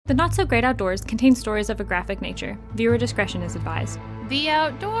The Not So Great Outdoors contains stories of a graphic nature. Viewer discretion is advised. The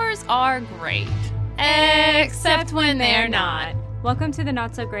outdoors are great, except when they're not. Welcome to the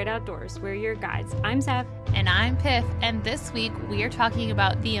Not So Great Outdoors. We're your guides. I'm Sav. And I'm Piff, and this week we are talking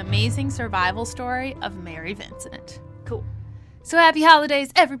about the amazing survival story of Mary Vincent. Cool. So happy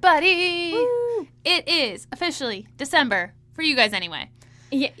holidays, everybody! Woo! It is officially December, for you guys anyway.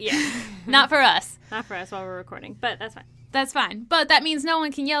 Yeah. Not for us. Not for us while we're recording, but that's fine. That's fine. But that means no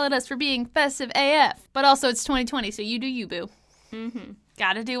one can yell at us for being festive AF. But also it's 2020, so you do you, boo. Mm-hmm.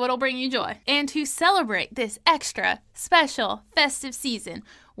 Gotta do what'll bring you joy. And to celebrate this extra special festive season,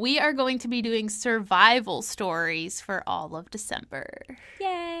 we are going to be doing survival stories for all of December.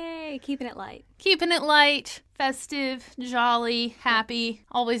 Yay! Keeping it light. Keeping it light, festive, jolly, happy.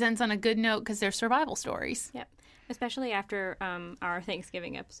 Always ends on a good note because they're survival stories. Yep. Especially after our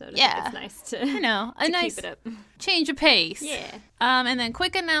Thanksgiving episode. Yeah. It's nice to, a nice keep it up. Change of pace. Yeah. And then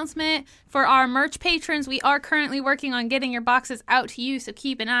quick announcement for our merch patrons. We are currently working on getting your boxes out to you, so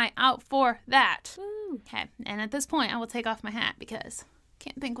keep an eye out for that. Woo. Okay. And at this point, I will take off my hat because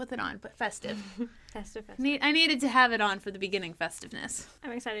can't think with it on, but festive. Festive. I needed to have it on for the beginning festiveness.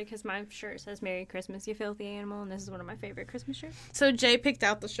 I'm excited because my shirt says Merry Christmas, you filthy animal, and this is one of my favorite Christmas shirts. So Jay picked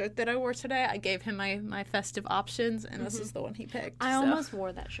out the shirt that I wore today. I gave him my festive options, and this is the one he picked. I almost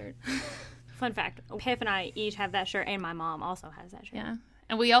wore that shirt. Fun fact, Piff and I each have that shirt, and my mom also has that shirt. Yeah.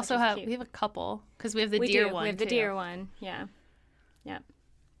 And we also have cute. we have a couple because we have the deer one. We have the too. deer one. Yeah. Yep.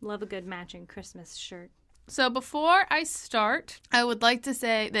 Love a good matching Christmas shirt. So before I start, I would like to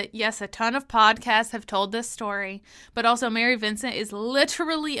say that, yes, a ton of podcasts have told this story, but also Mary Vincent is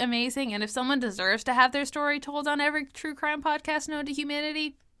literally amazing, and if someone deserves to have their story told on every true crime podcast known to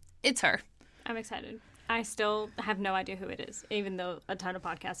humanity, it's her. I'm excited. I still have no idea who it is, even though a ton of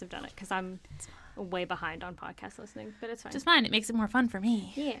podcasts have done it, because I'm way behind on podcast listening, but it's fine. Just fine. It makes it more fun for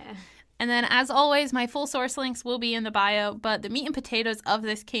me. Yeah. And then, as always, my full source links will be in the bio, but the meat and potatoes of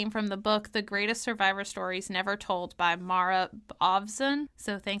this came from the book, The Greatest Survivor Stories Never Told by Mara Bovson.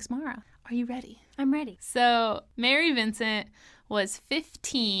 So thanks, Mara. Are you ready? I'm ready. So Mary Vincent was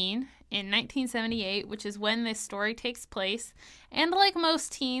 15 in 1978, which is when this story takes place, and like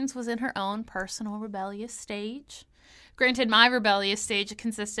most teens, was in her own personal rebellious stage. Granted, my rebellious stage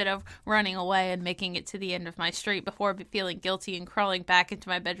consisted of running away and making it to the end of my street before feeling guilty and crawling back into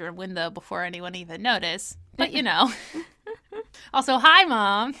my bedroom window before anyone even noticed. But, you know. Also, hi,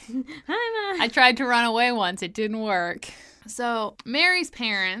 Mom. Hi, Mom. I tried to run away once. It didn't work. So, Mary's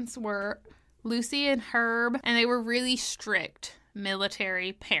parents were Lucy and Herb, and they were really strict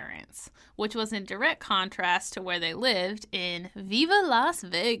military parents, which was in direct contrast to where they lived in Viva Las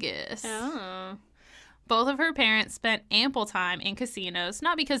Vegas. Oh. Both of her parents spent ample time in casinos,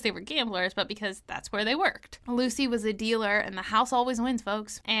 not because they were gamblers, but because that's where they worked. Lucy was a dealer, and the house always wins,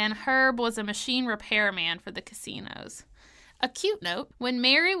 folks. And Herb was a machine repairman for the casinos. A cute note, when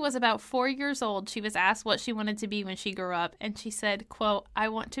Mary was about 4 years old, she was asked what she wanted to be when she grew up, and she said, quote, "I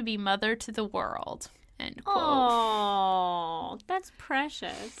want to be mother to the world." End quote. Oh, that's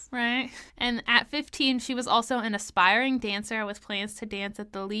precious. Right? And at 15, she was also an aspiring dancer with plans to dance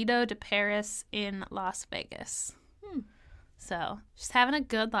at the Lido de Paris in Las Vegas. So, she's having a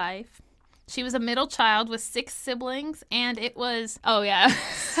good life. She was a middle child with 6 siblings, and it was,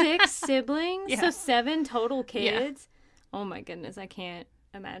 6 siblings? Yeah. So 7 total kids? Yeah. Oh my goodness, I can't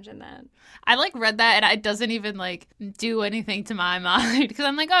imagine that. I read that and it doesn't even do anything to my mind because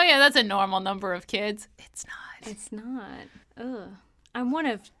I'm like, oh yeah, that's a normal number of kids. It's not. It's not. Ugh. I'm one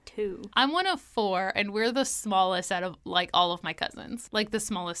of 2. I'm one of 4, and we're the smallest out of all of my cousins, the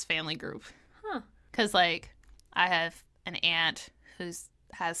smallest family group. Huh. Because I have an aunt who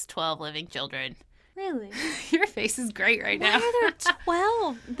has 12 living children. Really? Your face is great right now. Why are there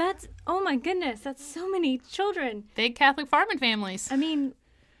 12? That's, oh my goodness, that's so many children. Big Catholic farming families. I mean,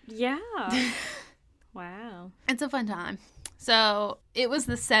 yeah. Wow. It's a fun time. So it was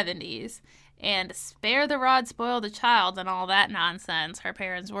the 70s, and spare the rod, spoil the child, and all that nonsense. Her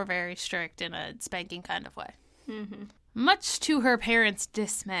parents were very strict in a spanking kind of way. Mm-hmm. Much to her parents'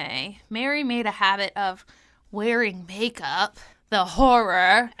 dismay, Mary made a habit of wearing makeup. The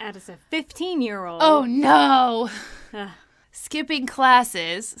horror. As a 15-year-old. Oh, no. Skipping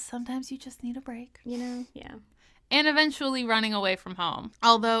classes. Sometimes you just need a break. Yeah. And eventually running away from home.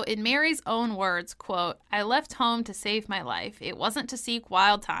 Although, in Mary's own words, quote, "I left home to save my life. It wasn't to seek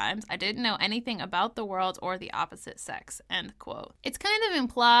wild times. I didn't know anything about the world or the opposite sex," end quote. It's kind of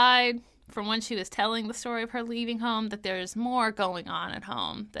implied from when she was telling the story of her leaving home that there's more going on at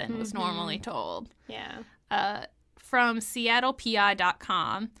home than was normally told. Yeah. From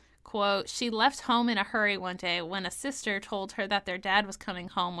SeattlePI.com, quote, she left home in a hurry one day when a sister told her that their dad was coming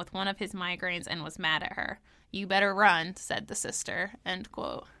home with one of his migraines and was mad at her. You better run, said the sister, end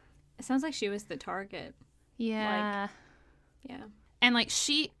quote. It sounds like she was the target. Yeah. Yeah. And, like,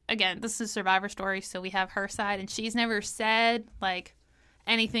 she, again, this is a survivor story, so we have her side, and she's never said, like,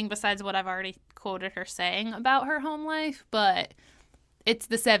 anything besides what I've already quoted her saying about her home life, but it's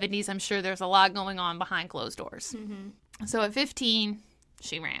the 70s. I'm sure there's a lot going on behind closed doors. Mm-hmm. So at 15,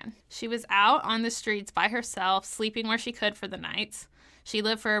 she ran. She was out on the streets by herself, sleeping where she could for the nights. She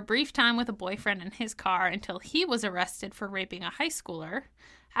lived for a brief time with a boyfriend in his car until he was arrested for raping a high schooler.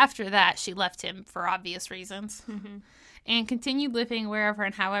 After that, she left him for obvious reasons. Mm-hmm. And continued living wherever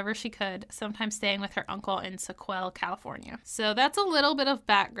and however she could, sometimes staying with her uncle in Sequel, California. So that's a little bit of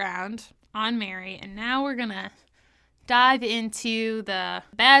background on Mary, and now we're going to dive into the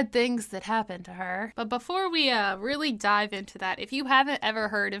bad things that happened to her. But before we really dive into that, if you haven't ever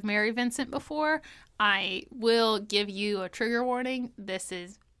heard of Mary Vincent before, I will give you a trigger warning. This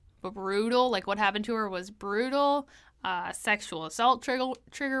is brutal. Like, what happened to her was brutal. Sexual assault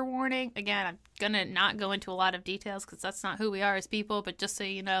trigger warning. Again, I'm gonna not go into a lot of details because that's not who we are as people, but just so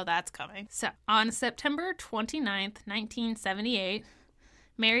you know, that's coming. So, on September 29th, 1978,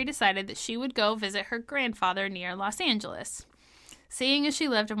 Mary decided that she would go visit her grandfather near Los Angeles. Seeing as she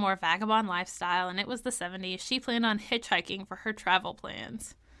lived a more vagabond lifestyle and it was the 70s, she planned on hitchhiking for her travel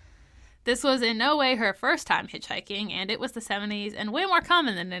plans. This was in no way her first time hitchhiking, and it was the 70s and way more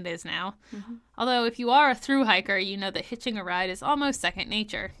common than it is now. Mm-hmm. Although if you are a thru hiker, you know that hitching a ride is almost second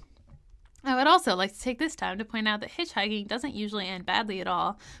nature. I would also like to take this time to point out that hitchhiking doesn't usually end badly at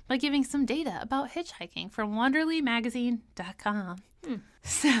all by giving some data about hitchhiking from WanderlyMagazine.com.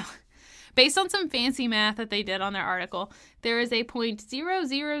 So, based on some fancy math that they did on their article, there is a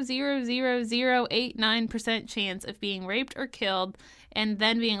 0.0000089% chance of being raped or killed and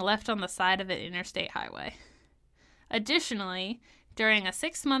then being left on the side of an interstate highway. Additionally, during a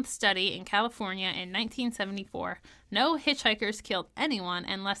 6-month study in California in 1974, no hitchhikers killed anyone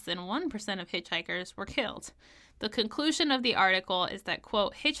and less than 1% of hitchhikers were killed. The conclusion of the article is that,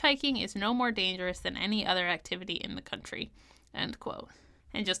 quote, hitchhiking is no more dangerous than any other activity in the country, end quote.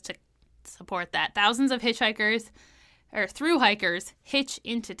 And just to support that, thousands of hitchhikers, or thru hikers, hitch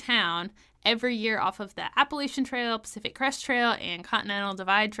into town every year off of the Appalachian Trail, Pacific Crest Trail, and Continental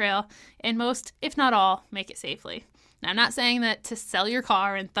Divide Trail, and most, if not all, make it safely. Now, I'm not saying that to sell your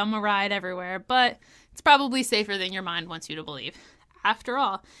car and thumb a ride everywhere, but it's probably safer than your mind wants you to believe. After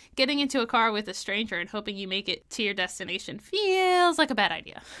all, getting into a car with a stranger and hoping you make it to your destination feels like a bad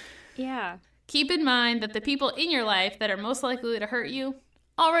idea. Yeah. Keep in mind that the people in your life that are most likely to hurt you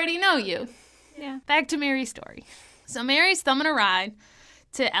already know you. Yeah. Back to Mary's story. So Mary's thumbing a ride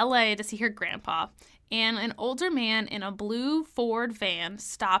to LA to see her grandpa, and an older man in a blue Ford van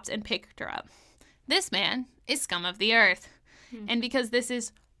stopped and picked her up. This man is scum of the earth. And because this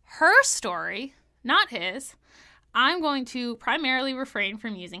is her story, not his, I'm going to primarily refrain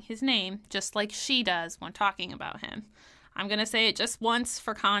from using his name, just like she does when talking about him. I'm going to say it just once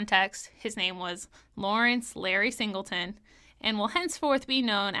for context. His name was Lawrence Larry Singleton, and will henceforth be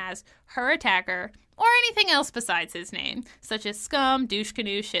known as her attacker, or anything else besides his name, such as scum, douche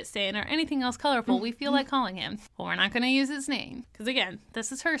canoe, shit stain, or anything else colorful we feel like calling him. But we're not going to use his name, because again,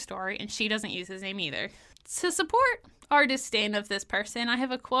 this is her story, and she doesn't use his name either. To support our disdain of this person, I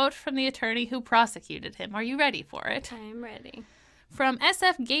have a quote from the attorney who prosecuted him. Are you ready for it? I am ready. From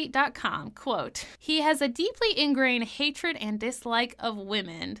sfgate.com, quote, he has a deeply ingrained hatred and dislike of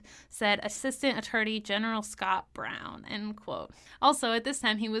women, said Assistant Attorney General Scott Brown, end quote. Also, at this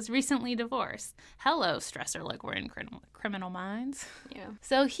time, he was recently divorced. Hello, stressor, like we're in Criminal Minds. Yeah.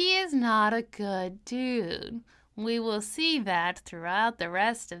 So he is not a good dude. We will see that throughout the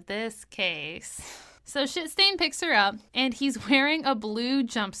rest of this case. So Shitstain picks her up, and he's wearing a blue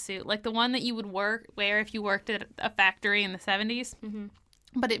jumpsuit, like the one that you would wear if you worked at a factory in the 70s. Mm-hmm.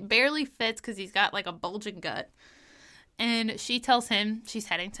 But it barely fits because he's got like a bulging gut. And she tells him she's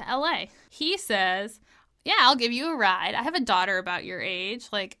heading to LA. He says, yeah, I'll give you a ride. I have a daughter about your age.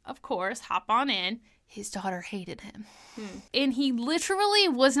 Like, of course, hop on in. His daughter hated him. And he literally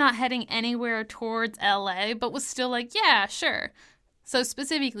was not heading anywhere towards LA, but was still like, yeah, sure. So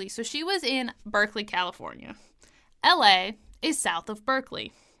specifically, she was in Berkeley, California. LA is south of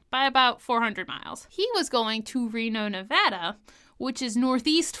Berkeley by about 400 miles. He was going to Reno, Nevada, which is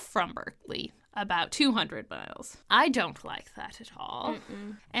northeast from Berkeley, about 200 miles. I don't like that at all.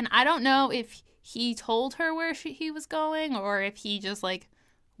 Mm-mm. And I don't know if he told her where he was going or if he just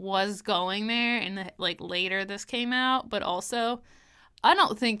was going there and later this came out. But also, I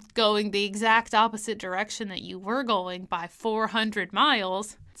don't think going the exact opposite direction that you were going by 400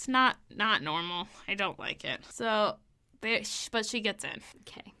 miles, it's not normal. I don't like it. So, but she gets in.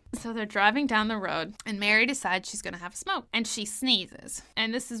 Okay. So they're driving down the road, and Mary decides she's going to have a smoke, and she sneezes.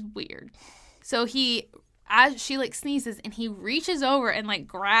 And this is weird. So as she, like, sneezes, and he reaches over and, like,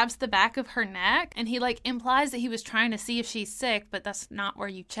 grabs the back of her neck, and he, like, implies that he was trying to see if she's sick, but that's not where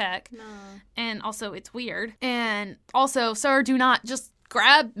you check. No. And also, it's weird. And also, sir, do not just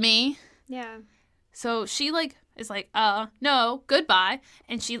grab me. Yeah. So she, like, is like, no, goodbye.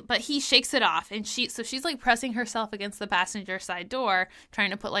 But he shakes it off. And she's, like, pressing herself against the passenger side door,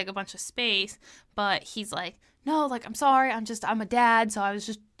 trying to put, like, a bunch of space. But he's like, no, like, I'm sorry. I'm a dad, so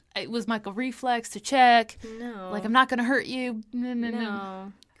it was like a reflex to check. No. Like, I'm not going to hurt you.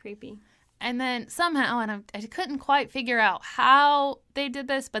 No. Creepy. And then somehow, and I couldn't quite figure out how they did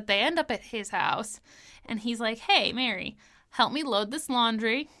this, but they end up at his house. And he's like, hey, Mary, help me load this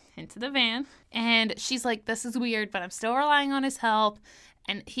laundry into the van. And she's like, this is weird, but I'm still relying on his help.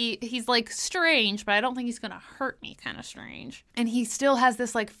 And he's like strange, but I don't think he's going to hurt me kind of strange. And he still has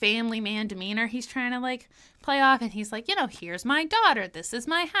this like family man demeanor he's trying to like play off. And he's like, here's my daughter. This is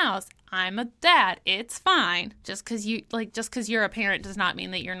my house. I'm a dad. It's fine. Just because you're a parent does not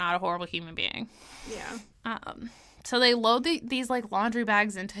mean that you're not a horrible human being. Yeah. So they load these like laundry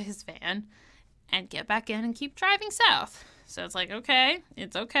bags into his van and get back in and keep driving south. So it's like, okay,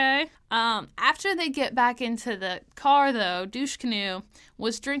 it's okay. After they get back into the car, though, Douche Canoe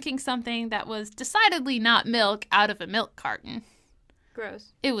was drinking something that was decidedly not milk out of a milk carton.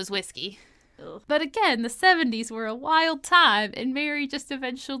 Gross. It was whiskey. Ugh. But again, the 70s were a wild time, and Mary just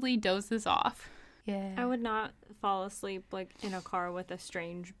eventually dozes off. Yeah. I would not fall asleep, like, in a car with a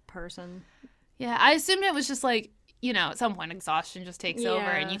strange person. Yeah, I assumed it was just like, at some point exhaustion just takes over,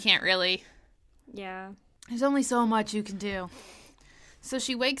 and you can't really... Yeah. There's only so much you can do. So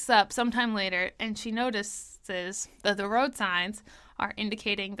she wakes up sometime later, and she notices that the road signs are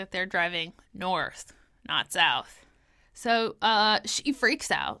indicating that they're driving north, not south. So she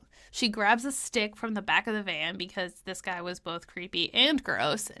freaks out. She grabs a stick from the back of the van because this guy was both creepy and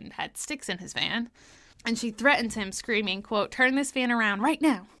gross and had sticks in his van. And she threatens him, screaming, quote, turn this van around right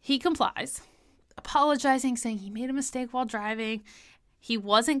now. He complies, apologizing, saying he made a mistake while driving. He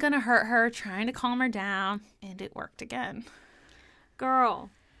wasn't going to hurt her, trying to calm her down, and it worked again. Girl.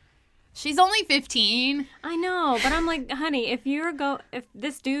 She's only 15. I know, but I'm like, honey, if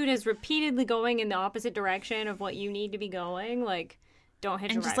this dude is repeatedly going in the opposite direction of what you need to be going, like, don't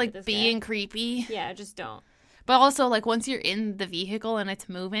hitch a ride And just, with like, this being guy. creepy. Yeah, just don't. But also, like, once you're in the vehicle and it's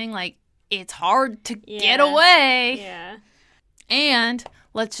moving, like, it's hard to get away. Yeah. And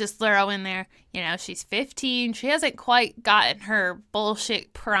let's just throw in there, she's 15. She hasn't quite gotten her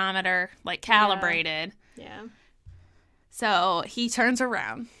bullshit parameter, like, calibrated. Yeah. So he turns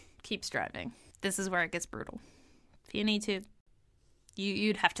around, keeps driving. This is where it gets brutal. If you need to,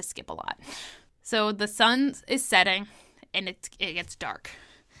 you'd have to skip a lot. So the sun is setting, and it gets dark.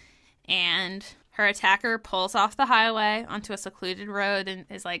 And her attacker pulls off the highway onto a secluded road and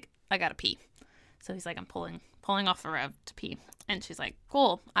is like, I gotta pee. So he's like, I'm pulling off the road to pee. And she's like,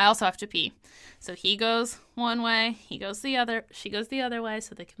 cool, I also have to pee. So he goes one way, she goes the other way,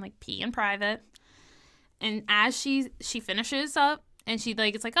 so they can like pee in private. And as she finishes up, and she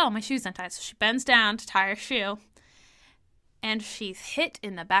like, it's like, oh, my shoe's untied. So she bends down to tie her shoe, and she's hit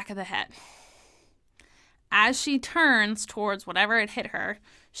in the back of the head. As she turns towards whatever had hit her,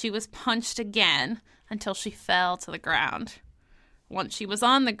 she was punched again until she fell to the ground. Once she was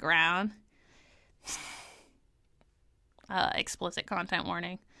on the ground, explicit content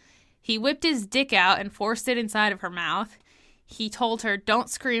warning, he whipped his dick out and forced it inside of her mouth. He told her, don't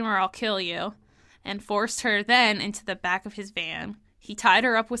scream or I'll kill you, and forced her then into the back of his van. He tied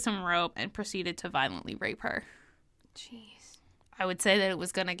her up with some rope and proceeded to violently rape her. Jeez. I would say that it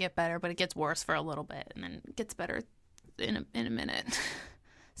was going to get better, but it gets worse for a little bit, and then it gets better in a minute.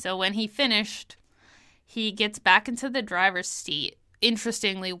 So when he finished, he gets back into the driver's seat,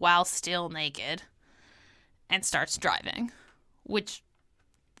 interestingly, while still naked, and starts driving, which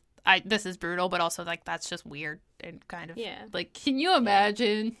this is brutal, but also like that's just weird and kind of like, can you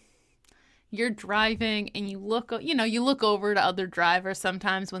imagine you're driving and you look over to other drivers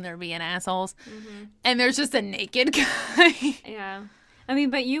sometimes when they're being assholes, and there's just a naked guy. Yeah. I mean,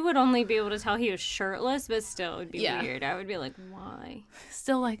 but you would only be able to tell he was shirtless, but still it would be weird. I would be like, why?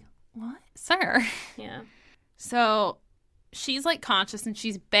 Still like, what? Sir. Yeah. So she's like conscious and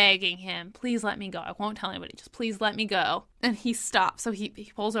she's begging him, please let me go. I won't tell anybody. Just please let me go. And he stops. So he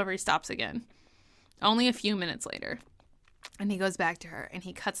pulls over. He stops again. Only a few minutes later. And he goes back to her and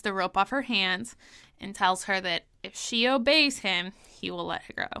he cuts the rope off her hands and tells her that if she obeys him, he will let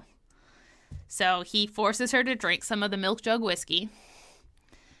her go. So he forces her to drink some of the milk jug whiskey.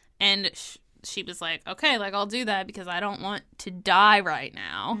 And she was like, okay, like, I'll do that because I don't want to die right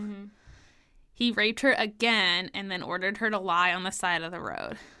now. Mm-hmm. He raped her again and then ordered her to lie on the side of the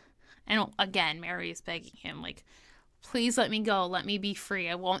road. And again, Mary is begging him, like, please let me go. Let me be free.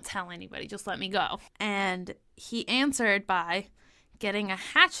 I won't tell anybody. Just let me go. And he answered by getting a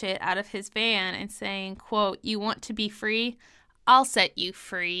hatchet out of his van and saying, quote, you want to be free? I'll set you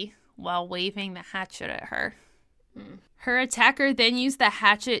free, while waving the hatchet at her. Mm. Her attacker then used the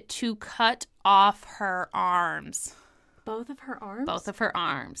hatchet to cut off her arms. Both of her arms? Both of her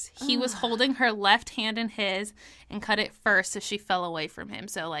arms. He was holding her left hand in his and cut it first as she fell away from him.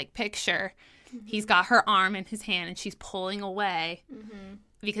 So, like, picture, he's got her arm in his hand and she's pulling away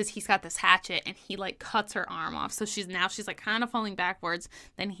because he's got this hatchet and he, like, cuts her arm off. So she's like, kind of falling backwards.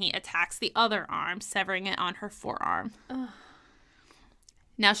 Then he attacks the other arm, severing it on her forearm.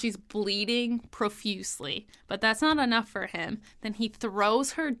 Now she's bleeding profusely, but that's not enough for him. Then he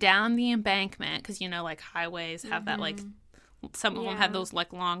throws her down the embankment because, you know, like, highways have that, like, some of them have those,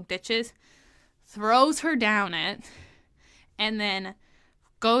 like, long ditches. Throws her down it and then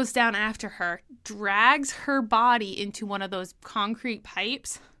goes down after her, drags her body into one of those concrete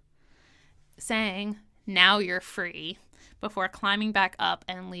pipes, saying, now you're free, before climbing back up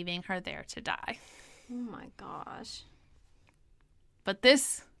and leaving her there to die. Oh, my gosh. But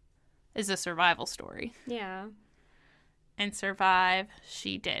this is a survival story. Yeah. And survive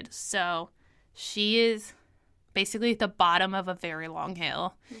she did. So she is basically at the bottom of a very long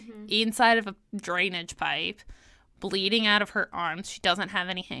hill, inside of a drainage pipe, bleeding out of her arms. She doesn't have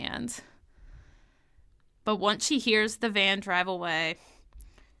any hands. But once she hears the van drive away,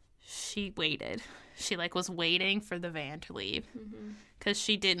 she waited. She, like, was waiting for the van to leave because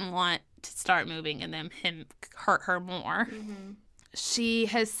she didn't want to start moving and then him hurt her more. She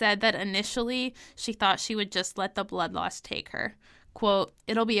has said that initially she thought she would just let the blood loss take her. Quote,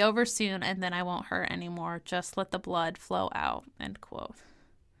 it'll be over soon and then I won't hurt anymore. Just let the blood flow out, end quote.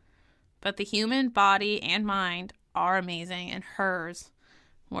 But the human body and mind are amazing and hers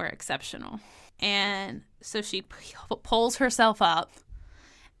were exceptional. And so she pulls herself up.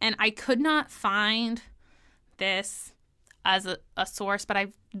 And I could not find this as a source, but I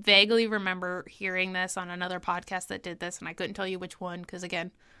vaguely remember hearing this on another podcast that did this, and I couldn't tell you which one because,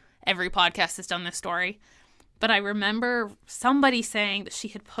 again, every podcast has done this story. But I remember somebody saying that she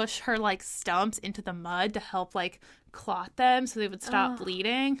had pushed her, like, stumps into the mud to help, like, clot them so they would stop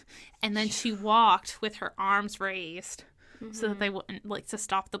bleeding. And then she walked with her arms raised so that they wouldn't, like, to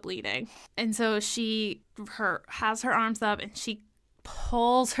stop the bleeding. And so she has her arms up and she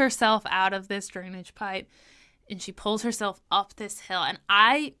pulls herself out of this drainage pipe. And she pulls herself up this hill. And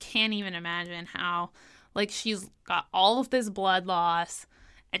I can't even imagine how, like, she's got all of this blood loss.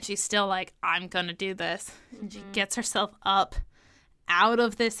 And she's still like, I'm going to do this. And she gets herself up out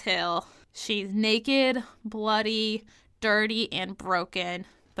of this hill. She's naked, bloody, dirty, and broken.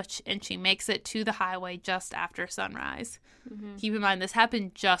 And she makes it to the highway just after sunrise. Keep in mind, this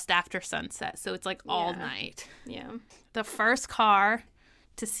happened just after sunset. So it's, like, all night. Yeah. The first car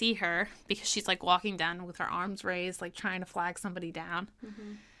to see her, because she's, like, walking down with her arms raised, like, trying to flag somebody down,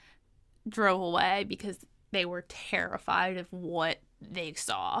 drove away because they were terrified of what they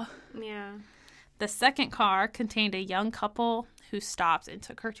saw. Yeah. The second car contained a young couple who stopped and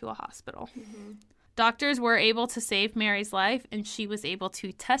took her to a hospital. Doctors were able to save Mary's life, and she was able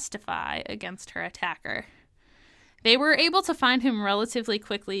to testify against her attacker. They were able to find him relatively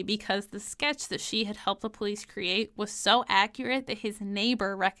quickly because the sketch that she had helped the police create was so accurate that his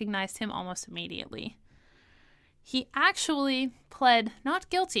neighbor recognized him almost immediately. He actually pled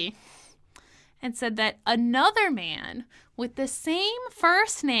not guilty and said that another man with the same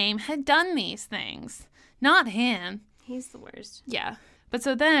first name had done these things, not him. He's the worst. Yeah. But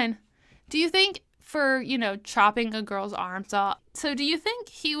so then, do you think for, chopping a girl's arms off, so do you think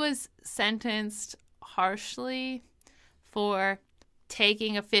he was sentenced harshly for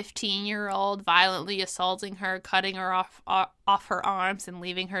taking a 15-year-old, violently assaulting her, cutting her off her arms, and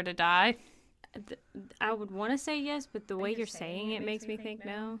leaving her to die? I would want to say yes, but the way you're saying it makes me think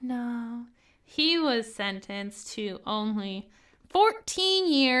no. No. He was sentenced to only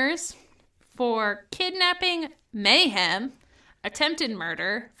 14 years for kidnapping, mayhem, attempted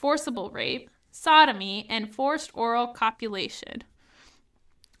murder, forcible rape, sodomy, and forced oral copulation.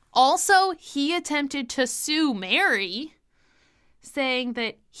 Also, he attempted to sue Mary, saying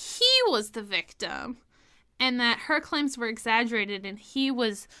that he was the victim and that her claims were exaggerated and he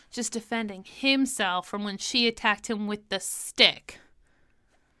was just defending himself from when she attacked him with the stick.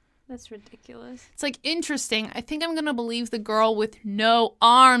 That's ridiculous. It's like, interesting. I think I'm going to believe the girl with no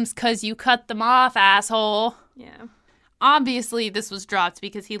arms because you cut them off, asshole. Yeah. Obviously, this was dropped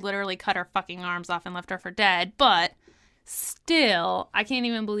because he literally cut her fucking arms off and left her for dead, but still, I can't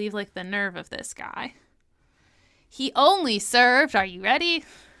even believe, like, the nerve of this guy. He only served, are you ready?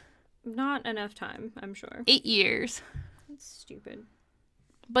 Not enough time, I'm sure. 8 years. That's stupid.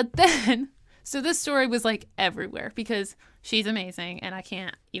 But then, so this story was like everywhere because she's amazing and I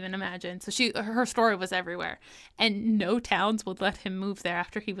can't even imagine. So her story was everywhere. And no towns would let him move there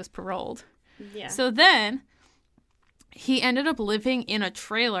after he was paroled. Yeah. So then he ended up living in a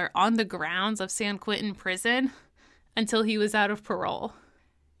trailer on the grounds of San Quentin prison until he was out of parole.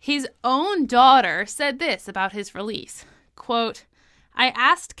 His own daughter said this about his release, quote, I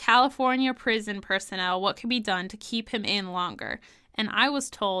asked California prison personnel what could be done to keep him in longer, and I was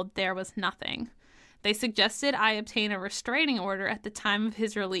told there was nothing. They suggested I obtain a restraining order at the time of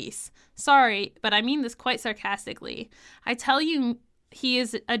his release. Sorry, but I mean this quite sarcastically. I tell you he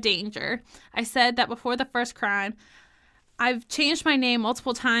is a danger. I said that before the first crime, I've changed my name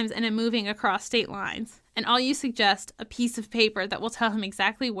multiple times and am moving across state lines. And all you suggest, a piece of paper that will tell him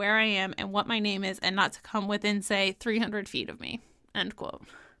exactly where I am and what my name is and not to come within, say, 300 feet of me. End quote.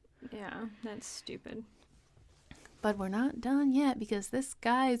 Yeah, that's stupid. But we're not done yet because this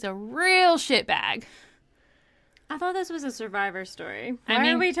guy is a real shitbag. I thought this was a Survivor story. Why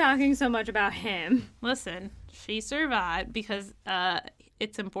are we talking so much about him? Listen, she survived because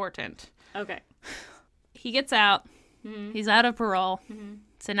it's important. Okay. He gets out. Mm-hmm. He's out of parole. Mm-hmm.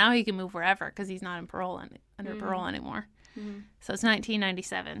 So now he can move wherever because he's not in parole under parole anymore. Mm-hmm. So it's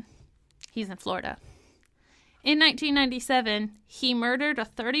 1997. He's in Florida. In 1997, he murdered a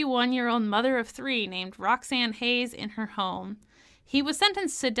 31-year-old mother of 3 named Roxanne Hayes in her home. He was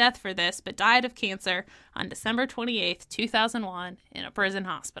sentenced to death for this, but died of cancer on December 28th, 2001, in a prison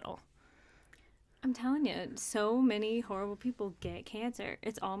hospital. I'm telling you, so many horrible people get cancer.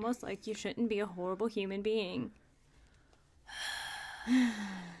 It's almost like you shouldn't be a horrible human being.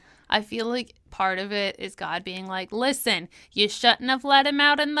 I feel like part of it is God being like, listen, you shouldn't have let him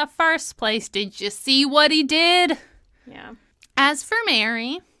out in the first place. Did you see what he did? Yeah. As for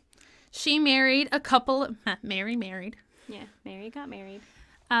Mary, she married a couple of... Mary married. Yeah, Mary got married.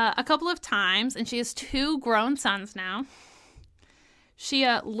 A couple of times, and she has 2 grown sons now. She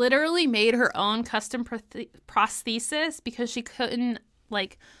literally made her own custom prosthesis because she couldn't,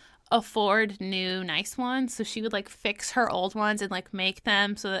 like, afford new nice ones. So she would, like, fix her old ones and, like, make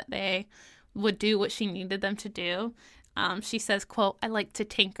them so that they would do what she needed them to do. She says, quote, I like to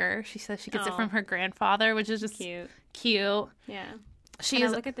tinker. She says she gets it from her grandfather, which is just cute. Yeah. She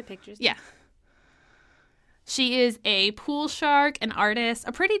is. Look at the pictures. Yeah. She is a pool shark, an artist,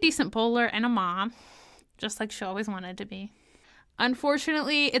 a pretty decent bowler, and a mom, just like she always wanted to be.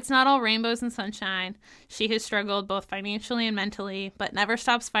 Unfortunately, it's not all rainbows and sunshine. She has struggled both financially and mentally, but never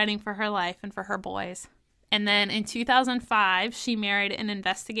stops fighting for her life and for her boys. And then in 2005, she married an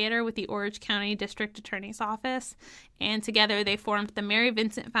investigator with the Orange County District Attorney's Office, and together they formed the Mary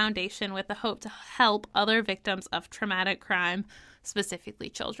Vincent Foundation with the hope to help other victims of traumatic crime, specifically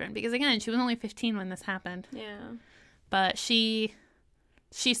children. Because again, she was only 15 when this happened. Yeah. But she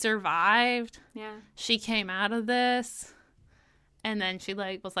survived. Yeah. She came out of this. And then she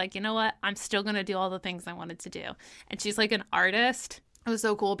was like, you know what? I'm still going to do all the things I wanted to do. And she's like an artist. It was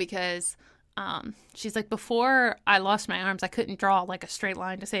so cool because she's like, before I lost my arms, I couldn't draw like a straight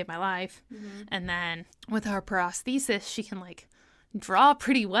line to save my life. Mm-hmm. And then with her prosthesis, she can like draw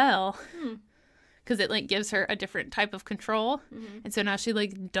pretty well because it like gives her a different type of control. Mm-hmm. And so now she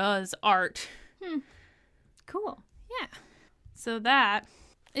like does art. Cool. Yeah. So that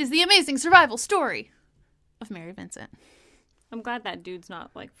is the amazing survival story of Mary Vincent. I'm glad that dude's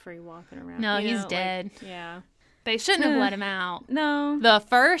not, like, free walking around. No, he's dead. Like, yeah. They shouldn't have let him out. No. The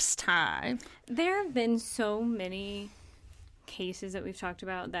first time. There have been so many cases that we've talked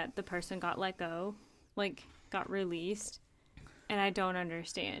about that the person got let go, like, got released, and I don't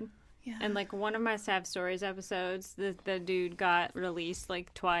understand. Yeah. And, like, one of my Sad Stories episodes, the dude got released,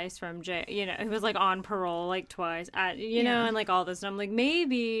 like, twice from jail. You know, he was, like, on parole, like, twice. You know, and, like, all this. And I'm like,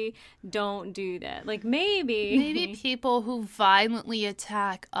 maybe don't do that. Like, maybe people who violently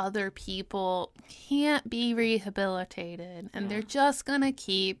attack other people can't be rehabilitated. And they're just going to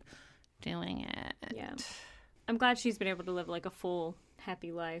keep doing it. Yeah. I'm glad she's been able to live, like, a full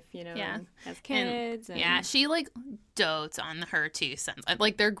happy life, you know, and has kids. And yeah, she like dotes on her 2 sons.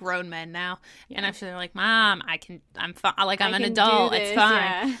 Like they're grown men now, and actually they're like, Mom, I'm fine. Like I'm an adult, it's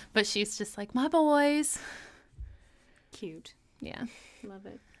fine. Yeah. But she's just like, my boys. Cute. Yeah. Love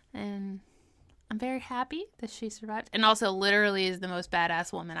it. And I'm very happy that she survived. And also literally is the most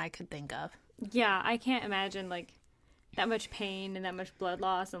badass woman I could think of. Yeah, I can't imagine, like, that much pain and that much blood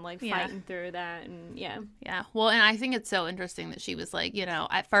loss and, like, fighting through that. And, yeah. Yeah. Well, and I think it's so interesting that she was like, you know,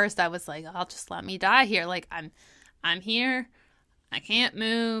 at first I was like, I'll just let me die here. Like, I'm here. I can't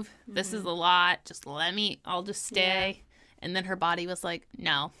move. This is a lot. Just I'll just stay. Yeah. And then her body was like,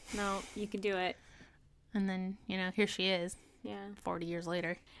 no. No, you can do it. And then, you know, here she is. Yeah. 40 years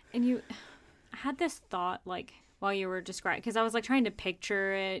later. And I had this thought, like, while you were describing, because I was, like, trying to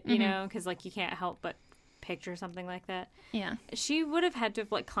picture it, you know, because, like, you can't help but picture something like that. Yeah. She would have had to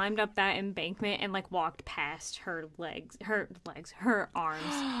have, like, climbed up that embankment and, like, walked past her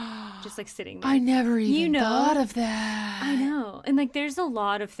arms, just, like, sitting there. I never even thought of that. I know. And, like, there's a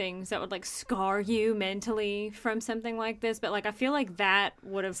lot of things that would, like, scar you mentally from something like this, but, like, I feel like that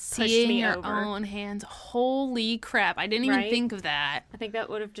would have pushed me over. Seeing your own hands. Holy crap. I didn't even think of that. I think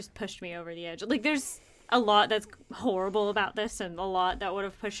that would have just pushed me over the edge. Like, there's a lot that's horrible about this and a lot that would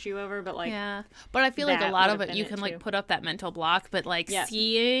have pushed you over, but, like, yeah, but I feel like a lot of it you can like put up that mental block, but like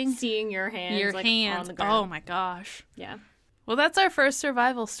seeing your hands on the ground. Oh my gosh. Yeah. Well, that's our first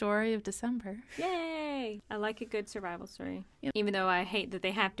survival story of December. Yay! I like a good survival story. Yep. Even though I hate that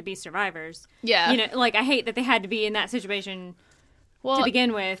they have to be survivors. Yeah. You know, like, I hate that they had to be in that situation to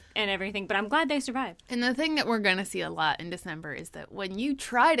begin with and everything, but I'm glad they survived. And the thing that we're going to see a lot in December is that when you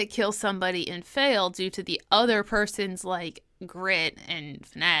try to kill somebody and fail due to the other person's, like, grit and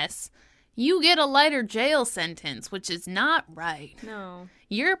finesse, you get a lighter jail sentence, which is not right. No.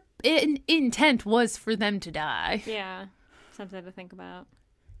 Your intent was for them to die. Yeah. Something to think about.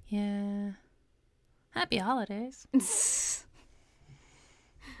 Yeah. Happy holidays.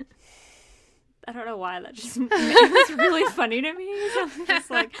 I don't know why that just it was really funny to me. So I'm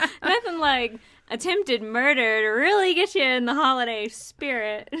just like, nothing like attempted murder to really get you in the holiday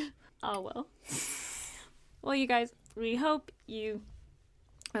spirit. Oh, well. Well, you guys, we hope you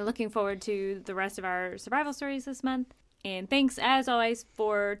are looking forward to the rest of our survival stories this month. And thanks, as always,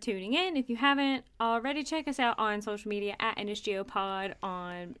 for tuning in. If you haven't already, check us out on social media at NSGOPod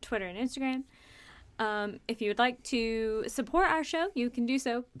on Twitter and Instagram. If you would like to support our show, you can do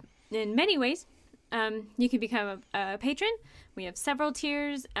so in many ways. You can become a patron. We have several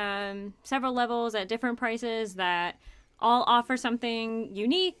tiers, several levels at different prices that all offer something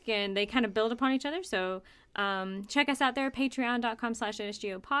unique, and they kind of build upon each other. So check us out there,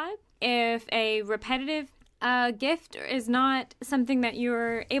 patreon.com/NSGOPod. If a repetitive gift is not something that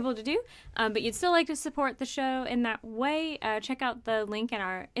you're able to do, but you'd still like to support the show in that way, check out the link in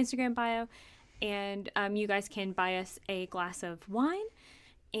our Instagram bio, and you guys can buy us a glass of wine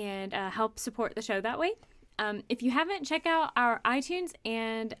and help support the show that way. If you haven't, check out our iTunes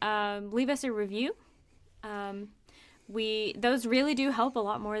and leave us a review. Those really do help a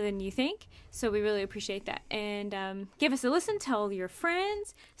lot more than you think, so we really appreciate that. And give us a listen, tell your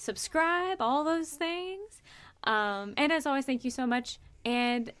friends, subscribe, all those things. And as always, thank you so much,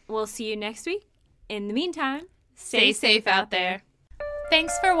 and we'll see you next week. In the meantime, stay safe out there.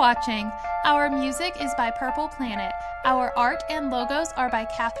 Thanks for watching. Our music is by Purple Planet. Our art and logos are by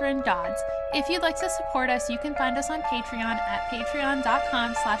Catherine Dodds. If you'd like to support us, you can find us on Patreon at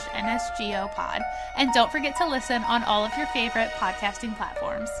patreon.com/NSGOPod. And don't forget to listen on all of your favorite podcasting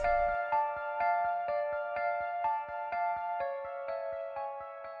platforms.